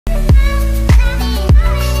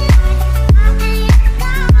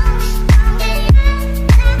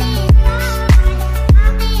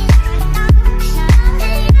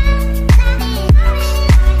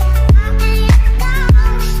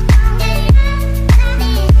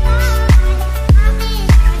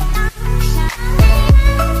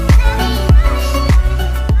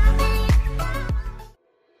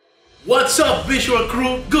visual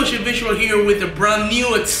crew? Gucci Visual here with a brand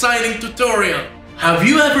new exciting tutorial. Have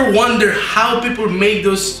you ever wondered how people make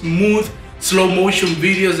those smooth slow motion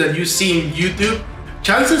videos that you see in YouTube?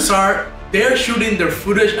 Chances are they're shooting their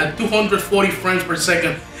footage at 240 frames per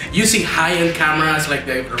second using high-end cameras like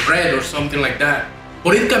the Red or something like that.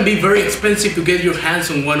 But it can be very expensive to get your hands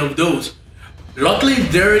on one of those. Luckily,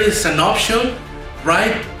 there is an option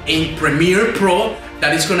right in Premiere Pro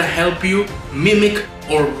that is gonna help you mimic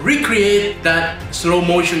or recreate that slow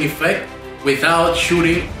motion effect without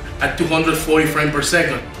shooting at 240 frames per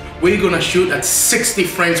second. We're gonna shoot at 60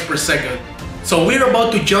 frames per second. So we're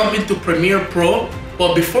about to jump into Premiere Pro,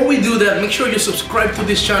 but before we do that, make sure you subscribe to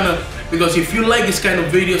this channel, because if you like this kind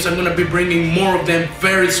of videos, I'm gonna be bringing more of them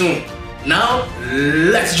very soon. Now,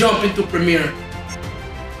 let's jump into Premiere.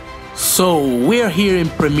 So we're here in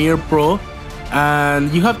Premiere Pro,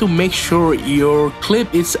 and you have to make sure your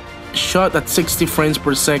clip is shot at 60 frames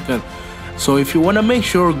per second. So if you want to make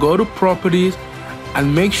sure, go to properties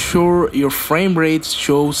and make sure your frame rate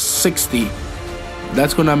shows 60.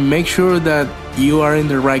 That's gonna make sure that you are in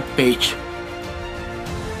the right page.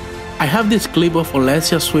 I have this clip of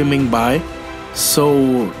Alessia swimming by,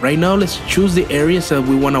 so right now let's choose the areas that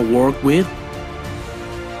we want to work with,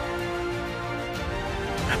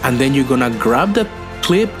 and then you're gonna grab that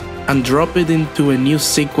clip and drop it into a new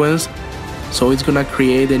sequence. So it's gonna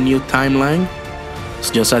create a new timeline.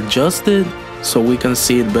 So just adjust it so we can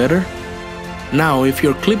see it better. Now if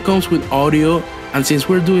your clip comes with audio, and since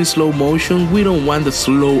we're doing slow motion, we don't want the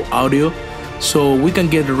slow audio, so we can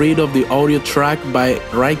get rid of the audio track by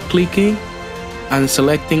right clicking and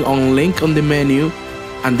selecting on link on the menu,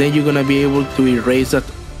 and then you're gonna be able to erase that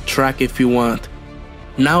track if you want.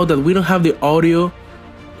 Now that we don't have the audio,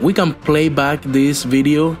 we can play back this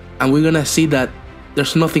video and we're gonna see that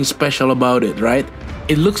there's nothing special about it, right?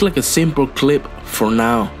 It looks like a simple clip for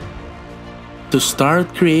now. To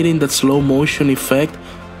start creating that slow motion effect,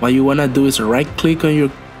 what you wanna do is right click on your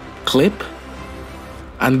clip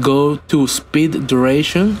and go to speed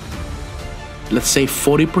duration. Let's say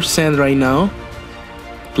 40% right now.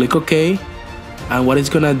 Click OK. And what it's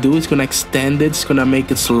gonna do is gonna extend it, it's gonna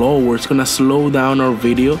make it slower, it's gonna slow down our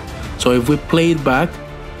video. So if we play it back,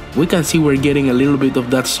 we can see we're getting a little bit of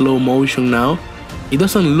that slow motion now. It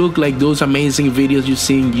doesn't look like those amazing videos you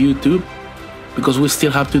see in YouTube, because we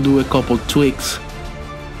still have to do a couple tweaks.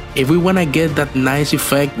 If we want to get that nice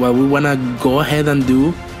effect, what we want to go ahead and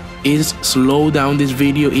do is slow down this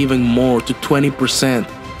video even more to 20%.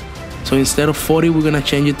 So instead of 40, we're going to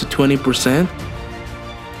change it to 20%.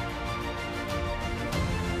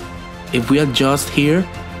 If we adjust here,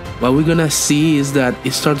 what we're going to see is that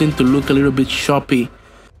it's starting to look a little bit choppy.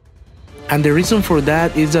 And the reason for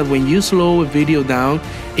that is that when you slow a video down,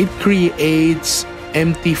 it creates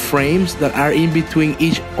empty frames that are in between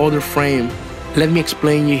each other frame. Let me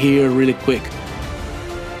explain you here really quick.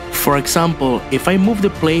 For example, if I move the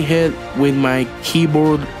playhead with my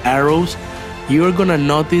keyboard arrows, you're gonna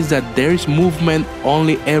notice that there is movement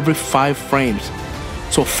only every 5 frames.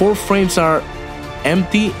 So 4 frames are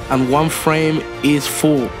empty and 1 frame is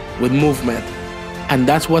full with movement. And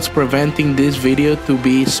that's what's preventing this video to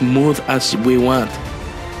be smooth as we want.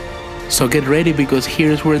 So get ready, because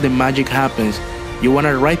here's where the magic happens. You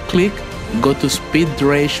wanna right click, go to speed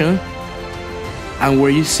duration, and where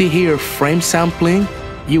you see here frame sampling,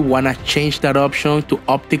 you wanna change that option to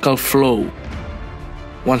optical flow.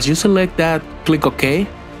 Once you select that, click OK.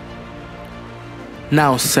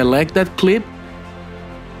 Now select that clip,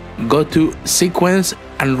 go to sequence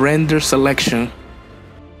and render selection.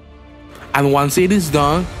 And once it is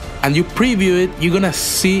done and you preview it, you're gonna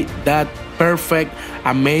see that perfect,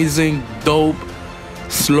 amazing, dope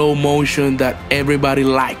slow motion that everybody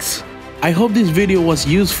likes. I hope this video was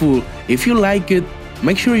useful. If you like it,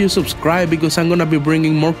 make sure you subscribe, because I'm gonna be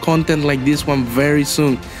bringing more content like this one very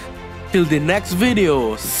soon. Till the next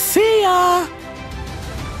video, see ya!